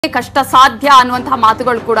ಕಷ್ಟ ಸಾಧ್ಯ ಅನ್ನುವಂತಹ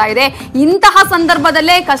ಮಾತುಗಳು ಕೂಡ ಇದೆ. ಇಂತಹ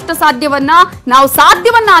ಸಂದರ್ಭದಲ್ಲೇ ಕಷ್ಟ ಸಾಧ್ಯವನ್ನ ನಾವು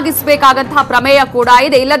ಸಾಧ್ಯವನ್ನಾಗಿಸಬೇಕಾದಂತಹ ಪ್ರಮೇಯ ಕೂಡ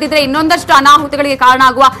ಇದೆ. ಇಲ್ಲದಿದ್ರೆ ಇನ್ನೊಂದಷ್ಟು ಅನಾಹುತಗಳಿಗೆ ಕಾರಣ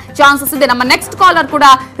ಆಗುವ ಚಾನ್ಸಸ್ ಇದೆ. ನಮ್ಮ ನೆಕ್ಸ್ಟ್ ಕಾಲರ್ ಕೂಡ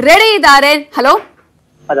ರೆಡಿ ಇದ್ದಾರೆ. ಹಲೋ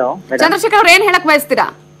ಹಲೋ ಚಂದ್ರಶೇಖರ್ ಅವ್ರು ಏನ್ ಹೇಳಕ್ ಬಯಸ್ತೀರಾ?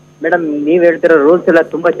 ಮೇಡಮ್ ನೀವ್ ಹೇಳ್ತಿರೋ ರೂಲ್ಸ್ ಎಲ್ಲ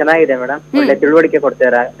ತುಂಬಾ ಚೆನ್ನಾಗಿದೆ ಮೇಡಮ್, ಒಳ್ಳೆ ತಿಳುವಳಿಕೆ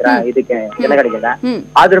ಕೊಡ್ತೀರಾ ಇದಕ್ಕೆ ಜನಗಳಿಗೆಲ್ಲ.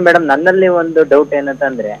 ಆದ್ರೂ ಮೇಡಮ್ ನನ್ನಲ್ಲಿ ಒಂದು ಡೌಟ್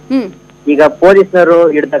ಏನಂತಂದ್ರೆ, ಈಗ ಪೊಲೀಸ್ನವರು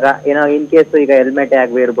ಹಿಡಿದಾಗ ಏನೋ ಇನ್ ಕೇಸ್ ಈಗ ಹೆಲ್ಮೆಟ್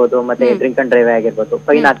ಆಗಿರ್ಬೋದು ಮತ್ತೆ ಡ್ರಿಂಕ್ ಅಂಡ್ ಡ್ರೈವ್ ಆಗಿರ್ಬೋದು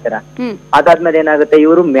ಫೈನ್ ಹಾಕ್ತಾರ. ಅದಾದ್ಮೇಲೆ ಏನಾಗುತ್ತೆ,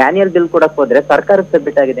 ಇವರು ಮ್ಯಾನ್ಯಲ್ ಬಿಲ್ ಕೊಡಕ್ ಹೋದ್ರೆ ಸರ್ಕಾರಕ್ಕೆ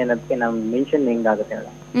ಸಬ್ಮಿಟ್ ಆಗಿದೆ ಅನ್ನೋದಕ್ಕೆ ನಮ್ ಮೆನ್ಷನ್ ಹೆಂಗಾಗುತ್ತೆ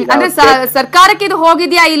ಮೇಡಮ್? ಅಂದ್ರೆ ಸರ್ಕಾರಕ್ಕೆ ಇದು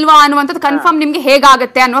ಹೋಗಿದ್ಯಾ ಇಲ್ವಾ ಅನ್ನುವಂಥದ್ದು ಕನ್ಫರ್ಮ್ ನಿಮ್ಗೆ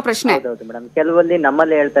ಹೇಗಾಗುತ್ತೆ ಅನ್ನುವ ಪ್ರಶ್ನೆ. ಹೌದು ಮೇಡಮ್, ಕೆಲವಲ್ಲಿ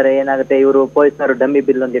ನಮ್ಮಲ್ಲಿ ಹೇಳ್ತಾರೆ ಏನಾಗುತ್ತೆ, ಇವರು ಪೊಲೀಸ್ನವರು ಡಮ್ಮಿ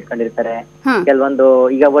ಬಿಲ್ ಒಂದು ಇಟ್ಕೊಂಡಿರ್ತಾರೆ. ಕೆಲವೊಂದು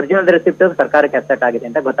ಈಗ ಒರಿಜಿನಲ್ ರೆಸಿಪ್ಟ್ ಸರ್ಕಾರಕ್ಕೆ ಅಸೆಟ್ ಆಗಿದೆ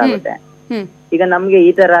ಅಂತ ಗೊತ್ತಾಗುತ್ತೆ. ಈಗ ನಮ್ಗೆ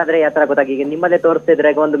ಈ ತರ ಆದ್ರೆ ಯಾವ ತರ ಗೊತ್ತಾಗ, ಈಗ ನಿಮ್ಮಲ್ಲೇ ತೋರಿಸ್ತಿದ್ರೆ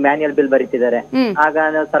ಒಂದು ಮ್ಯಾನ್ಯಲ್ ಬಿಲ್ ಬರೀತಿದ್ದಾರೆ, ಆಗ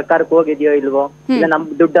ಸರ್ಕಾರಕ್ಕೆ ಹೋಗಿದ್ಯೋ ಇಲ್ವೋ, ಇಲ್ಲ ನಮ್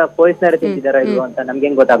ದುಡ್ಡ ಪೊಲೀಸ್ನವರು ತಿಂತಿದಾರೋ ಇಲ್ವೋ ಅಂತ ನಮ್ಗೆ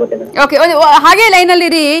ಹೆಂಗ್ ಗೊತ್ತಾಗುತ್ತೆ? ಹಾಗೆ ಲೈನ್ ಅಲ್ಲಿ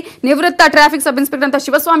ಇರಿ. ನಿವೃತ್ತ ಟ್ರಾಫಿಕ್ ಸಬ್ ಇನ್ಸ್ಪೆಕ್ಟರ್ ಅಂತ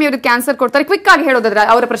ಶಿವಸ್ವಾಮಿ ಅವ್ರಿಗೆ ಆನ್ಸರ್ ಕೊಡ್ತಾರೆ. ಕ್ವಿಕ್ ಆಗಿ ಹೇಳೋದಾದ್ರೆ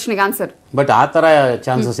ಅವರ ಪ್ರಶ್ನೆಗೆ ಆನ್ಸರ್. ಬಟ್ ಆ ತರ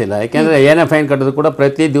ಚಾನ್ಸಸ್ ಇಲ್ಲ, ಯಾಕೆಂದ್ರೆ ಏನೇ ಫೈನ್ ಕಟ್ಟಿದ್ರು ಕೂಡ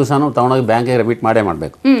ಪ್ರತಿ ದಿವಸನೂ ತಗೊಂಡೋಗಿ ಬ್ಯಾಂಕಿಗೆ ರಿಮಿಟ್ ಮಾಡೇ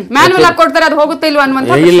ಮಾಡ್ಬೇಕು. ಮ್ಯಾನ್ಯಲ್ ಆಗಿ ಕೊಡ್ತಾರೆ, ಅದು ಹೋಗುತ್ತೆ ಇಲ್ವಾ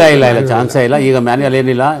ಅನ್ನುವಂತ ಇಲ್ಲ ಇಲ್ಲ ಇಲ್ಲ ಚಾನ್ಸೇ ಇಲ್ಲ. ಈಗ ಮ್ಯಾನ್ಯಲ್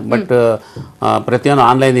ಏನಿಲ್ಲ, ಬಟ್ ಪ್ರತಿಯೊಂದು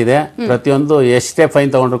ಆನ್ಲೈನ್ ಇದೆ. ಪ್ರತಿಯೊಂದು ಎಷ್ಟೇ ಫೈನ್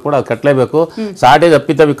ತಗೊಂಡ್ರು ಕೂಡ ಅದು ಕಟ್ಟಲೇಬೇಕು. ಸಾಟಿಗೆ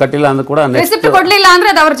ಅಪ್ಪಿತಪ್ಪಿ ಕಟ್ಟಿಲ್ಲ ಅಂದ್ರೂ ಕೂಡ ರೆಸಿಪ್ಟ್ ಕೊಡ್ಲಿಲ್ಲ ಅಂದ್ರೆ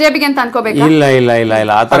ಅದು ಅವ್ರ ಜೇಬಿಗೆ ಅಂತ ಅನ್ಕೋಬೇಕು. ಇಲ್ಲ ಇಲ್ಲ ಇಲ್ಲ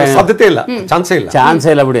ಇಲ್ಲ ಆ ತರ ಸಾಧ್ಯತೆ ಇಲ್ಲ,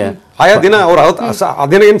 ಚಾನ್ಸೇ ಇಲ್ಲ ಬಿಡಿ. ಆಯಾ ದಿನ ಅವರು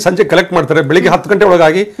ಅದೇನ ಏನ್ ಸಂಜೆ ಕಲೆಕ್ಟ್ ಮಾಡ್ತಾರೆ, ಬೆಳಿಗ್ಗೆ 10 ಗಂಟೆ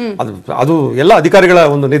ಒಳಗಾಗಿ ಅದು ಎಲ್ಲ ಅಧಿಕಾರಿಗಳ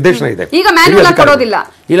ಒಂದು ನಿರ್ದೇಶನ ಇದೆ. ಈಗ ಮ್ಯಾನ್ಯಲ್ ಕೊಡೋದಿಲ್ಲ,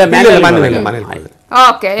 ಇಲ್ಲ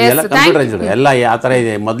ಎಲ್ಲ ಆ ತರ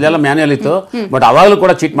ಇದೆ. ಮೊದಲೆಲ್ಲ ಮ್ಯಾನ್ಯಲ್ ಇತ್ತು, ಬಟ್ ಅವಾಗಲೂ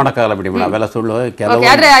ಕೂಡ ಚೀಟ್ ಮಾಡಕ್ಕಾಗಲ್ಲ ಬಿಡಿ ಮೇಡಮ್, ಅವೆಲ್ಲ ಸುಳ್ಳು.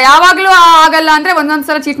 ಆದ್ರೆ ಯಾವಾಗ್ಲೂ ಆಗಲ್ಲ ಅಂದ್ರೆ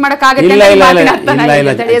ಒಂದೊಂದ್ಸಲ ಚೀಟ್ ಮಾಡಕ್ಕಾಗತ್ತೆ.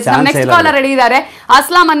 ನೆಕ್ಸ್ಟ್ ಕಾಲರ್ ರೆಡಿ ಇದ್ದಾರೆ.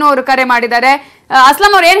 ಅಸ್ಲಾಂ ಅನ್ನೋರು ಕರೆ ಮಾಡಿದ್ದಾರೆ.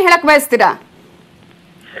 ಅಸ್ಲಾಂ ಅವ್ರು ಏನ್ ಹೇಳಕ್ ಬಯಸ್ತೀರಾ?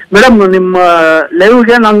 ಮೇಡಮ್ ನಿಮ್ಮ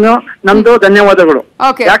ಲೈವ್ಗೆ ನಮ್ದು ಧನ್ಯವಾದಗಳು.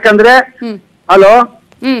 ಯಾಕಂದ್ರೆ ಹಲೋ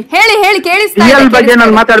ಹೇಳಿ ಹೇಳಿ ಕೇಳಿಸ್ತಾ ಬಗ್ಗೆ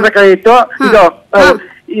ನಾನು ಮಾತಾಡ್ಬೇಕಾಗಿತ್ತು. ಇದು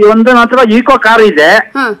ಒಂದು ಹತ್ರ ಈಕೋ ಕಾರ್ ಇದೆ,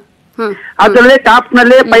 ಅದ್ರಲ್ಲಿ ಟಾಪ್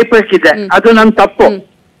ನಲ್ಲಿ ಪೈಪ್ ಹಾಕಿದೆ, ಅದು ನನ್ ತಪ್ಪು,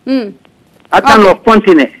 ಅದ್ ನಾನು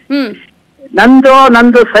ಒಪ್ಕೊಂತೀನಿ.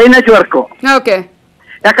 ನಂದು ಸೈನೇಜ್ ವರ್ಕ್.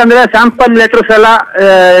 ಯಾಕಂದ್ರೆ ಸ್ಯಾಂಪಲ್ ಲೆಟರ್ಸ್ ಎಲ್ಲ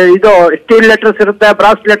ಇದು ಸ್ಟೀಲ್ ಲೆಟರ್ಸ್ ಇರುತ್ತೆ,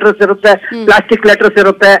 ಬ್ರಾಸ್ ಲೆಟರ್ಸ್ ಇರುತ್ತೆ, ಪ್ಲಾಸ್ಟಿಕ್ ಲೆಟರ್ಸ್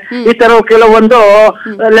ಇರುತ್ತೆ, ಈ ತರ ಕೆಲವೊಂದು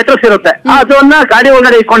ಲೆಟರ್ಸ್ ಇರುತ್ತೆ. ಅದನ್ನ ಗಾಡಿ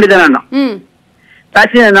ಒಳಗಡೆ ಇಟ್ಕೊಂಡಿದ್ದೆ ನಾನು.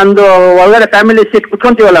 ನಂದು ಒಳಗಡೆ ಫ್ಯಾಮಿಲಿ ಸೀಟ್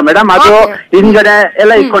ಕುತ್ಕೊಂತೀವಲ್ಲ ಮೇಡಮ್, ಅದು ಹಿಂದ್ಗಡೆ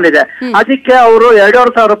ಎಲ್ಲ ಇಟ್ಕೊಂಡಿದೆ. ಅದಕ್ಕೆ ಅವರು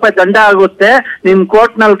 2,500 ರೂಪಾಯಿ ದಂಡ ಆಗುತ್ತೆ, ನಿಮ್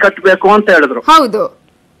ಕೋರ್ಟ್ ನಲ್ಲಿ ಕಟ್ಬೇಕು ಅಂತ ಹೇಳಿದ್ರು. ಹೌದು,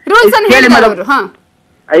 ಕೇಳಿ ಮೇಡಮ್,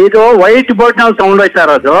 ಇದು ವೈಟ್ ಬೋರ್ಡ್ ನಲ್ಲಿ ತಗೊಂಡೋಯ್ತಾ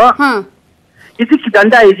ಇರೋದು, ಇದಕ್ಕೆ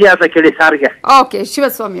ದಂಡ ಇದೆಯಾ ಅಂತ ಕೇಳಿ ಸಾರ್ಗೆ. ಓಕೆ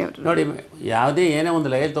ಶಿವಸ್ವಾಮಿ ಅವರು ನೋಡಿ, ಯಾವುದೇ ಏನೇ ಒಂದು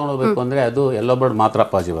ಲಗೇಜ್ ತಗೊಂಡೋಗ್ಬೇಕು ಅಂದ್ರೆ ಅದು ಯೆಲ್ಲೋ ಬೋರ್ಡ್ ಮಾತ್ರ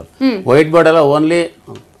ಪಾಸಿಬಲ್. ವೈಟ್ ಬೋರ್ಡ್ ಎಲ್ಲ ಓನ್ಲಿ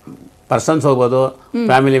ಪರ್ಸನ್ಸ್ ಹೋಗ್ಬೋದು,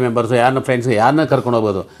 ಫ್ಯಾಮಿಲಿ ಮೆಂಬರ್ಸ್, ಯಾರನ್ನ ಫ್ರೆಂಡ್ಸ್ ಯಾರನ್ನ ಕರ್ಕೊಂಡು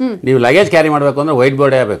ಹೋಗ್ಬೋದು. ನೀವು ಲಗೇಜ್ ಕ್ಯಾರಿ ಮಾಡಬೇಕು ಅಂದ್ರೆ ವೈಟ್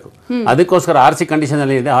ಬೋರ್ಡೇ ಆಗಬೇಕು. ಅದಕ್ಕೋಸ್ಕರ RC ಕಂಡೀಷನ್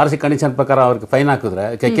ಅಲ್ಲಿ ಇದೆ. RC ಕಂಡೀಷನ್ ಪ್ರಕಾರ ಅವ್ರಿಗೆ ಫೈನ್ ಹಾಕಿದ್ರೆ,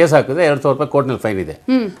 ಕೇಸ್ ಹಾಕಿದ್ರೆ 2,000 ರೂಪಾಯಿ ಕೋರ್ಟ್ನಲ್ಲಿ ಫೈನ್ ಇದೆ,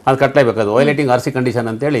 ಅದು ಕಟ್ಟಲೇಬೇಕು. ಅದು ವೈಲೇಟಿಂಗ್ RC ಕಂಡೀಷನ್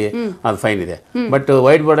ಅಂತೇಳಿ ಅದು ಫೈನ್ ಇದೆ. ಬಟ್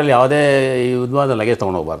ವೈಟ್ ಬೋರ್ಡ್ ಅಲ್ಲಿ ಯಾವುದೇ ವಿಧವಾದ ಲಗೇಜ್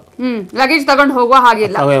ತಗೊಂಡು ಹೋಗ್ಬಾರ್ದು. ಲಗೇಜ್ ತಗೊಂಡು ಹೋಗುವ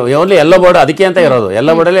ಹಾಗಿಲ್ಲ, ಓನ್ಲಿ ಯೆಲ್ಲೋ ಬೋರ್ಡ್ ಅದಕ್ಕೆ ಅಂತ ಇರೋದು,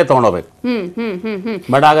 ಯೆಲ್ಲೋ ಬೋರ್ಡ್ ಅಲ್ಲೇ ತಗೊಂಡು ಹೋಗ್ಬೇಕು.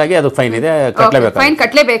 ಬಟ್ ಹಾಗಾಗಿ ಅದು ಫೈನ್ ಇದೆ, ಫೈನ್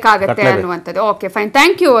ಕಟ್ಟಲೇಬೇಕಾಗುತ್ತೆ ಅನ್ನುವಂಥದ್ದು. Okay fine,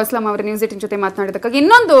 thank you Assam ಅವರು News18 ಜೊತೆ ಮಾತನಾಡಿದಕ್ಕಾಗಿ.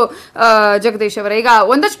 ಇನ್ನೊಂದು ಜಗದೀಶ್ ಅವರ, ಈಗ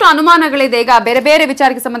ಒಂದಷ್ಟು ಅನುಮಾನಗಳಿದೆ. ಈಗ ಬೇರೆ ಬೇರೆ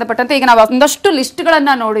ವಿಚಾರಕ್ಕೆ ಸಂಬಂಧಪಟ್ಟಂತೆ ಈಗ ನಾವು ಒಂದಷ್ಟು ಲಿಸ್ಟ್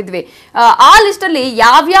ಗಳನ್ನ ನೋಡಿದ್ವಿ. ಆ ಲಿಸ್ಟ್ ಅಲ್ಲಿ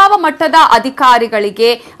ಯಾವ್ಯಾವ ಮಟ್ಟದ ಅಧಿಕಾರಿಗಳಿಗೆ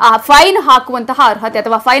ಫೈನ್ ಹಾಕುವಂತಹ ಅರ್ಹತೆ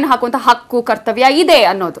ಅಥವಾ ಫೈನ್ ಹಾಕುವಂತಹ ಹಕ್ಕು ಕರ್ತವ್ಯ ಇದೆ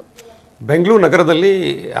ಅನ್ನೋದು. ಬೆಂಗಳೂರು ನಗರದಲ್ಲಿ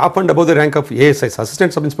app and above the rank of ASIs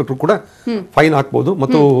assistant sub inspector ಕೂಡ ಫೈನ್ ಹಾಕ್ಬೋದು,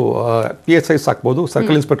 ಮತ್ತು PSIs ಹಾಕ್ಬೋದು,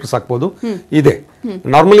 ಸರ್ಕಲ್ ಇನ್ಸ್ಪೆಕ್ಟರ್ಸ್ ಹಾಕ್ಬೋದು ಇದೆ.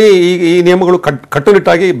 ನಾರ್ಮಲಿ ಈ ನಿಯಮಗಳು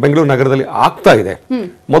ಕಟ್ಟುನಿಟ್ಟಾಗಿ ಬೆಂಗಳೂರು ನಗರದಲ್ಲಿ ಆಗ್ತಾ ಇದೆ.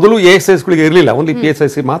 ಮೊದಲು ASIs ಗಳಿಗೆ ಇರಲಿಲ್ಲ, ಓನ್ಲಿ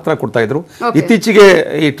PSIs ಮಾತ್ರ ಕೊಡ್ತಾ ಇದ್ರು. ಇತ್ತೀಚೆಗೆ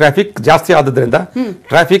ಈ ಟ್ರಾಫಿಕ್ ಜಾಸ್ತಿ ಆದ್ರಿಂದ,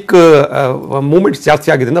 ಟ್ರಾಫಿಕ್ ಮೂವ್ಮೆಂಟ್ಸ್ ಜಾಸ್ತಿ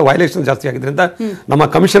ಆಗಿದ್ರಿಂದ, ವೈಲೇಷನ್ ಜಾಸ್ತಿ ಆಗಿದ್ರಿಂದ ನಮ್ಮ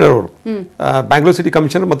ಕಮಿಷನರ್ ಅವರು, ಬ್ಯಾಂಗ್ಳೂರ್ ಸಿಟಿ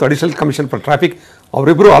ಕಮಿಷನರ್ ಮತ್ತು ಅಡಿಷನಲ್ ಕಮಿಷನರ್ ಫಾರ್ ಟ್ರಾಫಿಕ್,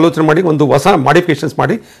 ಅವರಿಬ್ಬರು ಆಲೋಚನೆ ಮಾಡಿ ಒಂದು ಹೊಸ ಮಾಡಿಫಿಕೇಶನ್ಸ್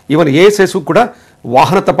ಮಾಡಿ ಇವನ್ ASIs ಕೂಡ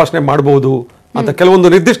ವಾಹನ ತಪಾಸಣೆ ಮಾಡಬಹುದು ಅಂತ ಕೆಲವೊಂದು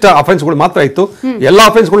ನಿರ್ದಿಷ್ಟ ಅಫೆನ್ಸ್ಗಳು ಮಾತ್ರ ಇತ್ತು, ಎಲ್ಲ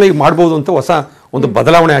ಅಫೆನ್ಸ್ಗಳನ್ನ ಈಗ ಮಾಡಬಹುದು ಅಂತ ಹೊಸ ಒಂದು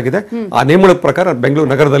ಬದಲಾವಣೆ ಆಗಿದೆ. ಆ ನಿಯಮಗಳ ಪ್ರಕಾರ ಬೆಂಗಳೂರು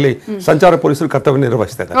ನಗರದಲ್ಲಿ ಸಂಚಾರ ಪೊಲೀಸರು ಕರ್ತವ್ಯ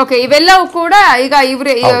ನಿರ್ವಹಿಸ್ತಾ ಇದ್ದಾರೆ. ಓಕೆ, ಇವೆಲ್ಲವೂ ಕೂಡ ಈಗ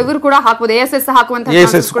ಇವರು ಕೂಡ ಹಾಕಬಹುದು, ASIs ಹಾಕುವಂತ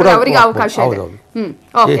ಅವರಿಗೆ ಅವಕಾಶ ಇದೆ.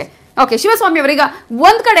 ಓಕೆ ಓಕೆ ಶಿವಸ್ವಾಮಿ ಅವರೀಗ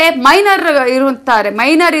ಒಂದ್ ಕಡೆ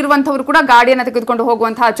ಮೈನರ್ ಇರುವಂತವ್ರು ಕೂಡ ಗಾಡಿಯನ್ನ ತೆಗೆದುಕೊಂಡು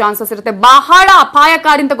ಹೋಗುವಂತಹ ಚಾನ್ಸಸ್ ಇರುತ್ತೆ. ಬಹಳ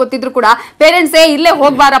ಅಪಾಯಕಾರಿ ಅಂತ ಗೊತ್ತಿದ್ರು ಕೂಡ ಪೇರೆಂಟ್ಸೇ ಇಲ್ಲೇ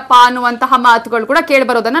ಹೋಗ್ಬಾರಪ್ಪ ಅನ್ನುವಂತಹ ಮಾತುಗಳು ಕೂಡ ಕೇಳಿ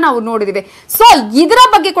ಬರೋದನ್ನ ನಾವು ನೋಡಿದಿವಿ. ಸೊ ಇದರ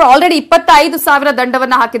ಬಗ್ಗೆ ಕೂಡ ಆಲ್ರೆಡಿ 25,000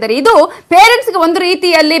 ದಂಡವನ್ನ ಹಾಕಿದ್ದಾರೆ. ಇದು ಪೇರೆಂಟ್ಸ್ಗೆ ಒಂದು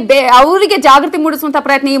ರೀತಿಯಲ್ಲಿ ಅವರಿಗೆ ಜಾಗೃತಿ ಮೂಡಿಸುವಂತಹ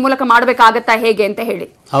ಪ್ರಯತ್ನ ಈ ಮೂಲಕ ಮಾಡಬೇಕಾಗತ್ತಾ ಹೇಗೆ ಅಂತ ಹೇಳಿ?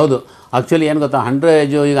 ಹೌದು, ಆಕ್ಚುಲಿ ಏನು ಗೊತ್ತಾ, 100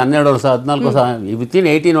 ಏಜ್ ಈಗ 12 ವರ್ಷ 14 ವರ್ಷ ವಿತಿನ್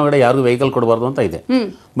 18 ಒಳಗಡೆ ಯಾರಿಗೂ ವೆಹಿಕಲ್ ಕೊಡಬಾರ್ದು ಅಂತ ಇದೆ.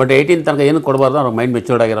 ಬಟ್ 18 ತನಕ ಏನು ಕೊಡಬಾರ್ದು, ಅವ್ರ ಮೈಂಡ್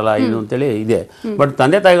ಮೆಚೂರ್ಡ್ ಆಗಿರಲ್ಲ ಏನು ಅಂತೇಳಿ ಇದೆ. ಬಟ್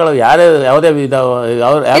ತಂದೆ ತಾಯಿಗಳು ಯಾವುದೇ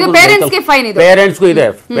ಪೇರೆಂಟ್ಸ್ಗೂ ಇದೆ.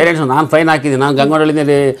 ಪೇರೆಂಟ್ಸ್ ನಾನು ಫೈನ್ ಹಾಕಿದ್ದೀನಿ, ನಾನು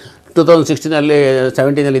ಗಂಗೋಡಳ್ಳಿನಲ್ಲಿ 2016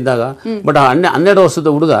 17 ಇದ್ದಾಗ. ಬಟ್ 12 ವರ್ಷದ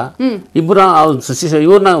ಹುಡುಗ ಇಬ್ಬರು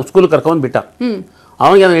ಇವ್ರನ್ನ ಸ್ಕೂಲ್ ಕರ್ಕೊಂಡು ಬಿಟ್ಟ.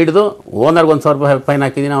 ಅವನಿಗೆ ಅದನ್ನು ಹಿಡಿದು ಓನರ್ಗೆ 1,000 ರೂಪಾಯಿ ಫೈನ್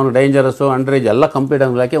ಹಾಕಿದ್ದೀನಿ, ಅವ್ನು ಡೇಂಜರಸ್ಸು ಅಂಡರ್ ಏಜ್ ಎಲ್ಲ ಕಂಪ್ಲೀಟ್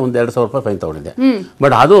ಹಾಕಿ ಒಂದು 2,000 ರೂಪಾಯಿ ಫೈನ್ ತೊಗೊಂಡಿದ್ದೆ.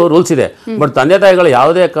 ಬಟ್ ಅದು ರೂಲ್ಸ್ ಇದೆ. ಬಟ್ ತಂದೆ ತಾಯಿಗಳು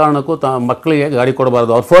ಯಾವುದೇ ಕಾರಣಕ್ಕೂ ಮಕ್ಕಳಿಗೆ ಗಾಡಿ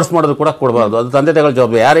ಕೊಡಬಾರ್ದು, ಅವ್ರು ಫೋರ್ಸ್ ಮಾಡೋದು ಕೂಡ ಕೊಡಬಾರ್ದು. ಅದು ತಂದೆ ತಾಯಿಗಳ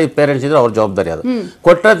ಜವಾಬ್ದಾರಿ. ಯಾರೇ ಪೇರೆಂಟ್ಸ್ ಇದ್ರೆ ಅವ್ರ ಜವಾಬ್ದಾರಿ. ಅದು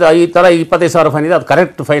ಕೊಟ್ಟರೆ ಈ ಥರ 25,000 ಫೈನ್ ಇದೆ, ಅದು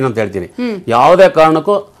ಕರೆಕ್ಟ್ ಫೈನ್ ಅಂತ ಹೇಳ್ತೀನಿ. ಯಾವುದೇ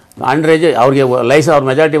ಕಾರಣಕ್ಕೂ ಅಂಡರ್ ಏಜ್ ಅವ್ರಿಗೆ ಲೈಸೆನ್ಸ್, ಅವ್ರ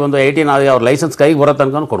ಮೆಜಾರಿಟಿ ಬಂದು 18 ಆಗಿ ಅವ್ರ ಲೈಸೆನ್ಸ್ ಕೈಗೆ ಬರೋ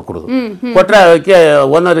ತನಕ ಕೊಡ್ಕೊಡೋದು. ಕೊಟ್ಟರೆ ಅದಕ್ಕೆ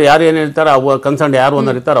ಓನರ್ ಯಾರು ಏನು ಹೇಳ್ತಾರೆ, ಕನ್ಸರ್ನ್ ಯಾರು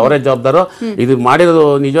ಓನರ್ ಇರ್ತಾರೆ ಅವರೇ ಜವಾಬ್ದಾರು. ಇದು ಮಾಡಿರೋದು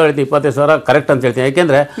ನಿಜ ಹೇಳ್ತೀನಿ 25,000 ಕರೆಕ್ಟ್ ಅಂತ ಹೇಳ್ತೀನಿ.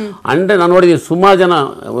 ಯಾಕೆಂದರೆ ನಾನು ನೋಡಿದ್ದೀನಿ ಸುಮಾರು ಜನ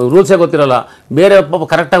ರೂಲ್ಸೇ ಗೊತ್ತಿರಲ್ಲ, ಬೇರೆ ಪಾಪ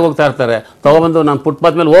ಕರೆಕ್ಟಾಗಿ ಹೋಗ್ತಾ ಇರ್ತಾರೆ. ತೊಗೊಬಂದು ನಾನು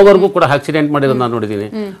ಫುಟ್ಪಾತ್ ಮೇಲೆ ಹೋಗೋರ್ಗೂ ಕೂಡ ಆಕ್ಸಿಡೆಂಟ್ ಮಾಡಿರೋದು ನಾನು ನೋಡಿದ್ದೀನಿ.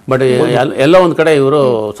 ಬಟ್ ಎಲ್ಲ ಒಂದು ಕಡೆ ಇವರು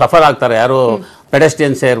ಸಫರ್ ಆಗ್ತಾರೆ. ಯಾರು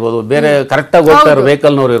ಪೆಡೆಸ್ಟ್ರಿಯನ್ಸ್ ಇರ್ಬೋದು, ಬೇರೆ ಕರೆಕ್ಟಾಗಿ ಹೋಗ್ತಾ ಇರೋ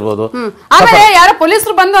ವೆಹಿಕಲ್ನವ್ರು ಇರ್ಬೋದು. ಆಮೇಲೆ ಯಾರೋ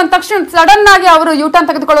ಪೊಲೀಸರು ಬಂದು ಅಂದ ತಕ್ಷಣ ಸಡನ್ ಆಗಿ ಅವರು ಯೂಟರ್ನ್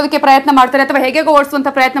ತೆಗೆದುಕೊಳ್ಳೋದಕ್ಕೆ ಪ್ರಯತ್ನ ಮಾಡ್ತಾರೆ ಅಥವಾ ಹೇಗೆ ಓಡಿಸುವಂತ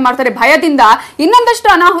ಪ್ರಯತ್ನ ಮಾಡ್ತಾರೆ. ಭಯದಿಂದ ಇನ್ನೊಂದಷ್ಟು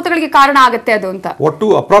ಅನಾಹುತಗಳಿಗೆ ಕಾರಣ ಆಗುತ್ತೆ ಅದು ಅಂತ. ಒಟ್ಟು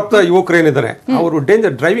ಅಪ್ರಾಪ್ತ ಯುವಕರು ಏನಿದ್ದಾರೆ ಅವರು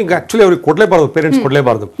ಡೇಂಜರ್ ಡ್ರೈವಿಂಗ್ ಆಕ್ಚುಲಿ ಅವ್ರಿಗೆ ಕೊಡ್ಲೇಬಾರ್ದು, ಪೇರೆಂಟ್ಸ್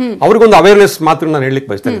ಕೊಡ್ಲೇಬಾರ್ದು. ಅವ್ರಿಗೊಂದು ಅವೇರ್ನೆಸ್ ಮಾತ್ರ ನಾನು ಹೇಳಲಿಕ್ಕೆ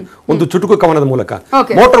ಬಯಸ್ತೇನೆ, ಒಂದು ಚುಟುಕು ಕವನದ ಮೂಲಕ.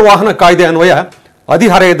 ಮೋಟಾರ್ ವಾಹನ ಕಾಯ್ದೆ ಅನ್ವಯ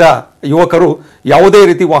ಹದಿಹರೆಯದ ಯುವಕರು ಯಾವುದೇ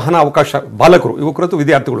ರೀತಿ ವಾಹನ ಅವಕಾಶ, ಬಾಲಕರು, ಯುವಕರು,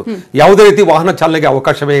 ವಿದ್ಯಾರ್ಥಿಗಳು ಯಾವುದೇ ರೀತಿ ವಾಹನ ಚಾಲನೆಗೆ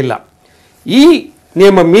ಅವಕಾಶವೇ ಇಲ್ಲ. ಈ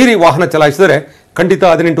ನಿಯಮ ಮೀರಿ ವಾಹನ ಚಲಾಯಿಸಿದರೆ ಖಂಡಿತ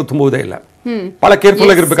 18 ತುಂಬುವುದೇ ಇಲ್ಲ. ಬಹಳ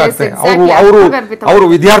ಕೇರ್ಫುಲ್ ಆಗಿರ್ಬೇಕಾಗುತ್ತೆ. ಅವರು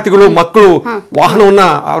ವಿದ್ಯಾರ್ಥಿಗಳು, ಮಕ್ಕಳು ವಾಹನವನ್ನ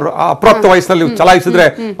ಅಪ್ರಾಪ್ತ ವಯಸ್ಸಿನಲ್ಲಿ ಚಲಾಯಿಸಿದ್ರೆ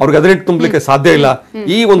ಅವ್ರಿಗೆ 18 ತುಂಬಲಿಕ್ಕೆ ಸಾಧ್ಯ ಇಲ್ಲ.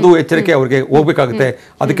 ಈ ಒಂದು ಎಚ್ಚರಿಕೆ ಅವ್ರಿಗೆ ಹೋಗ್ಬೇಕಾಗುತ್ತೆ.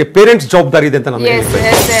 ಅದಕ್ಕೆ ಪೇರೆಂಟ್ಸ್ ಜವಾಬ್ದಾರಿ ಇದೆ ಅಂತ ನಾನು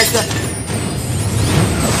ಹೇಳ್ತೇನೆ.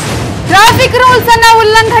 ಟ್ರಾಫಿಕ್ ರೂಲ್ಸ್ ಅನ್ನ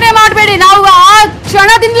ಉಲ್ಲಂಘನೆ ಮಾಡಬೇಡಿ. ನಾವು ಆ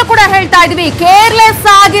ಕ್ಷಣದಿಂದಲೂ ಕೂಡ ಹೇಳ್ತಾ ಇದೀವಿ, ಕೇರ್ಲೆಸ್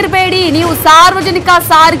ಆಗಿರಬೇಡಿ. ನೀವು ಸಾರ್ವಜನಿಕ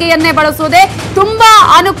ಸಾರಿಗೆಯನ್ನೇ ಬಳಸೋದೇ ತುಂಬಾ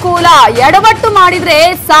ಅನುಕೂಲ. ಎಡವಟ್ಟು ಮಾಡಿದ್ರೆ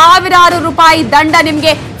ಸಾವಿರಾರು ರೂಪಾಯಿ ದಂಡ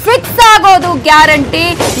ನಿಮ್ಗೆ ಫಿಕ್ಸ್ ಆಗೋದು ಗ್ಯಾರಂಟಿ.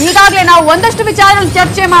 ಈಗಾಗಲೇ ನಾವು ಒಂದಷ್ಟು ವಿಚಾರಗಳನ್ನು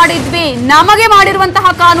ಚರ್ಚೆ ಮಾಡಿದ್ವಿ. ನಮಗೆ ಮಾಡಿರುವಂತಹ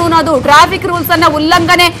ಕಾನೂನು ಅದು. ಟ್ರಾಫಿಕ್ ರೂಲ್ಸ್ ಅನ್ನ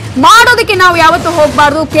ಉಲ್ಲಂಘನೆ ಮಾಡೋದಕ್ಕೆ ನಾವು ಯಾವತ್ತೂ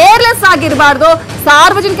ಹೋಗಬಾರ್ದು, ಕೇರ್ಲೆಸ್ ಆಗಿರಬಾರ್ದು.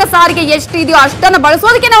 ಸಾರ್ವಜನಿಕ ಸಾರಿಗೆ ಎಷ್ಟಿದೆಯೋ ಅಷ್ಟನ್ನು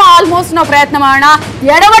ಬಳಸೋದಕ್ಕೆ ನಾವು ಆಲ್ಮೋಸ್ಟ್ ಪ್ರಯತ್ನ ಮಾಡೋಣ.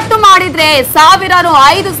 ಎಡವಟ್ಟು ಮಾಡಿದ್ರೆ ಸಾವಿರಾರು,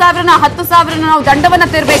 5,000, 10,000 ನಾವು ದಂಡವನ್ನ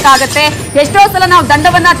ತೆರಬೇಕಾಗತ್ತೆ. ಎಷ್ಟೋ ಸಲ ನಾವು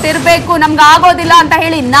ದಂಡವನ್ನ ತೆರಬೇಕು, ನಮ್ಗೆ ಆಗೋದಿಲ್ಲ ಅಂತ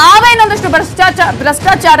ಹೇಳಿ ನಾವೇ ಇನ್ನೊಂದಷ್ಟು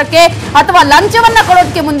ಭ್ರಷ್ಟಾಚಾರಕ್ಕೆ ಅಥವಾ ಲಂಚವನ್ನ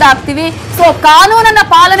ಕೊಡೋದಕ್ಕೆ ಮುಂದಾಗ್ತೀವಿ. ಸೊ ಕಾನೂನನ್ನ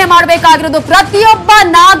ಪಾಲನೆ ಮಾಡಬೇಕಾಗಿರೋದು ಪ್ರತಿಯೊಬ್ಬ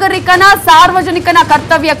ನಾಗರಿಕನ, ಸಾರ್ವಜನಿಕನ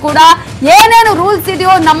ಕರ್ತವ್ಯ ಕೂಡ. ಏನೇನು ರೂಲ್ಸ್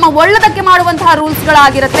ಇದೆಯೋ ನಮ್ಮ ಒಳ್ಳೆದಕ್ಕೆ ಮಾಡುವಂತಹ ರೂಲ್ಸ್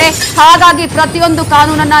ಗಳಾಗಿರುತ್ತೆ. ಹಾಗಾಗಿ ಪ್ರತಿಯೊಂದು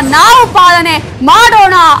ಕಾನೂನನ್ನ ನಾವು ಪಾಲನೆ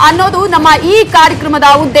ಮಾಡೋಣ ಅನ್ನೋದು ನಮ್ಮ ಈ ಕಾರ್ಯಕ್ರಮದ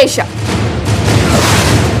ಉದ್ದೇಶ.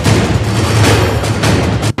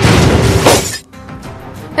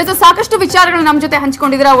 ಸಾಕಷ್ಟು ವಿಚಾರಗಳು ನಮ್ಮ ಜೊತೆ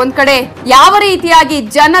ಹಂಚಿಕೊಂಡಿದ್ರ. ಒಂದ್ ಕಡೆ ಯಾವ ರೀತಿಯಾಗಿ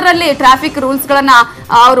ಜನರಲ್ಲಿ ಟ್ರಾಫಿಕ್ ರೂಲ್ಸ್ ಗಳನ್ನ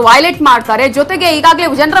ಅವರು ವೈಲೇಟ್ ಮಾಡ್ತಾರೆ, ಜೊತೆಗೆ ಈಗಾಗಲೇ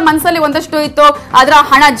ಜನರ ಮನಸ್ಸಲ್ಲಿ ಒಂದಷ್ಟು ಇತ್ತು, ಅದರ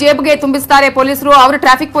ಹಣ ಜೇಬ್ಗೆ ತುಂಬಿಸ್ತಾರೆ ಪೊಲೀಸರು, ಅವರು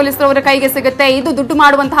ಟ್ರಾಫಿಕ್ ಪೊಲೀಸರು ಅವರ ಕೈಗೆ ಸಿಗುತ್ತೆ, ಇದು ದುಡ್ಡು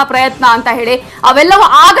ಮಾಡುವಂತಹ ಪ್ರಯತ್ನ ಅಂತ ಹೇಳಿ ಅವೆಲ್ಲವೂ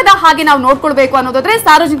ಆಗದ ಹಾಗೆ ನಾವು ನೋಡ್ಕೊಳ್ಬೇಕು ಅನ್ನೋದಾದ್ರೆ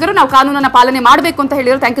ಸಾರ್ವಜನಿಕರು ನಾವು ಕಾನೂನನ್ನ ಪಾಲನೆ ಮಾಡಬೇಕು ಅಂತ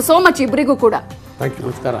ಹೇಳಿದ್ರು. ಥ್ಯಾಂಕ್ ಯು ಸೋ ಮಚ್ ಇಬ್ಬರಿಗೂ ಕೂಡ.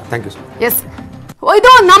 ನಮಸ್ಕಾರ. Thank you. ಎಸ್, ಇದು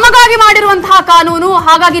ನಮಗಾಗಿ ಮಾಡಿರುವಂತಹ ಕಾನೂನು.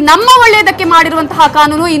 ಹಾಗಾಗಿ ನಮ್ಮ ಒಳ್ಳೆಯದಕ್ಕೆ ಮಾಡಿರುವಂತಹ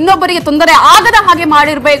ಕಾನೂನು. ಇನ್ನೊಬ್ಬರಿಗೆ ತೊಂದರೆ ಆಗದ ಹಾಗೆ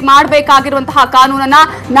ಮಾಡಬೇಕಾಗಿರುವಂತಹ ಕಾನೂನನ್ನ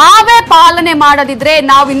ನಾವೇ ಪಾಲನೆ ಮಾಡದಿದ್ರೆ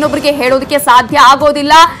ನಾವು ಇನ್ನೊಬ್ಬರಿಗೆ ಹೇಳೋದಕ್ಕೆ ಸಾಧ್ಯ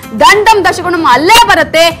ಆಗೋದಿಲ್ಲ. ದಂಡಂ ದಶಗುಣಂ ಅಲ್ಲೇ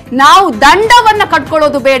ಬರುತ್ತೆ. ನಾವು ದಂಡವನ್ನ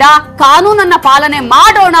ಕಟ್ಕೊಳ್ಳೋದು ಬೇಡ, ಕಾನೂನನ್ನ ಪಾಲನೆ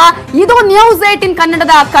ಮಾಡೋಣ. ಇದು ನ್ಯೂಸ್ 18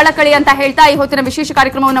 ಕನ್ನಡದ ಕಳಕಳಿ ಅಂತ ಹೇಳ್ತಾ ಈ ಹೊತ್ತಿನ ವಿಶೇಷ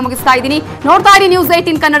ಕಾರ್ಯಕ್ರಮವನ್ನು ಮುಗಿಸ್ತಾ ಇದ್ದೀನಿ. ನೋಡ್ತಾ ಇರಿ ನ್ಯೂಸ್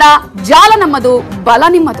 18 ಕನ್ನಡ. ಜಾಲ ನಮ್ಮದು, ಬಲ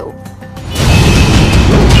ನಿಮ್ಮದು.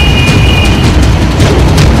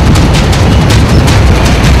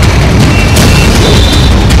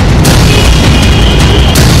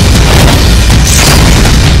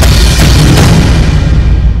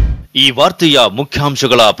 ಈ ವಾರ್ತೆಯ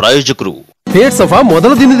ಮುಖ್ಯಾಂಶಗಳ ಪ್ರಾಯೋಜಕರು ಪೇಟ್ ಸಫಾ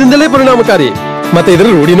ಮೊದಲ ದಿನದಿಂದಲೇ ಪರಿಣಾಮಕಾರಿ, ಮತ್ತೆ ಇದರ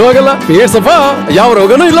ರೂಢಿನೂ ಆಗಲ್ಲ. ಪೇಟ್ ಸಫಾ ಯಾವ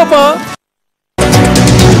ರೋಗನೂ ಇಲ್ಲಪ್ಪ.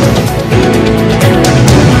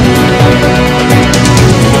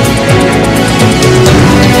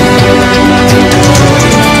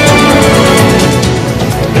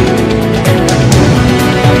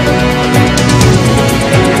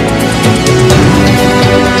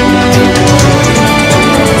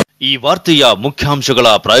 ಈ ವಾರ್ತೆಯ ಮುಖ್ಯಾಂಶಗಳ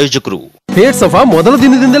ಪ್ರಾಯೋಜಕರು ಪೇಟ್ ಸಫಾ ಮೊದಲ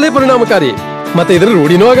ದಿನದಿಂದಲೇ ಪರಿಣಾಮಕಾರಿ, ಮತ್ತೆ ಇದರ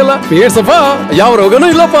ರೂಢಿನೂ ಆಗಲ್ಲ. ಪೇಟ್ ಸಫಾ ಯಾವ ರೋಗನೂ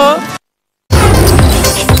ಇಲ್ಲಪ್ಪ.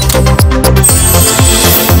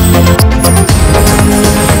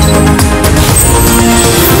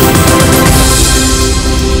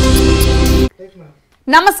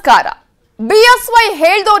 ನಮಸ್ಕಾರ. ಬಿಎಸ್ವೈ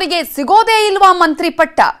ಹೇಳ್ದವರಿಗೆ ಸಿಗೋದೇ ಇಲ್ವಾ ಮಂತ್ರಿ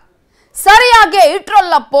ಪಟ್ಟ? ಸರಿಯಾಗಿ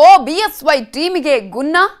ಇಟ್ರಲ್ಲಪ್ಪೋ ಬಿಎಸ್ವೈ ಟೀಮಿಗೆ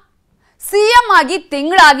ಗುನ್ನ. ಸಿಎಂ ಆಗಿ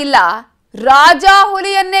ತಿಂಗಳಾಗಿಲ್ಲ, ರಾಜಾ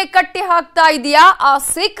ಹುಲಿಯನ್ನೇ ಕಟ್ಟಿ ಹಾಕ್ತಾ ಇದೆಯಾ ಆ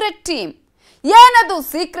ಸೀಕ್ರೆಟ್ ಟೀಮ್? ಏನದು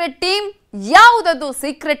ಸೀಕ್ರೆಟ್ ಟೀಮ್? ಯಾವುದದು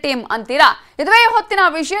ಸೀಕ್ರೆಟ್ ಟೀಮ್ ಅಂತೀರಾ? ಇದುವೇ ಹೊತ್ತಿನ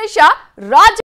ವಿಶೇಷ. ರಾಜ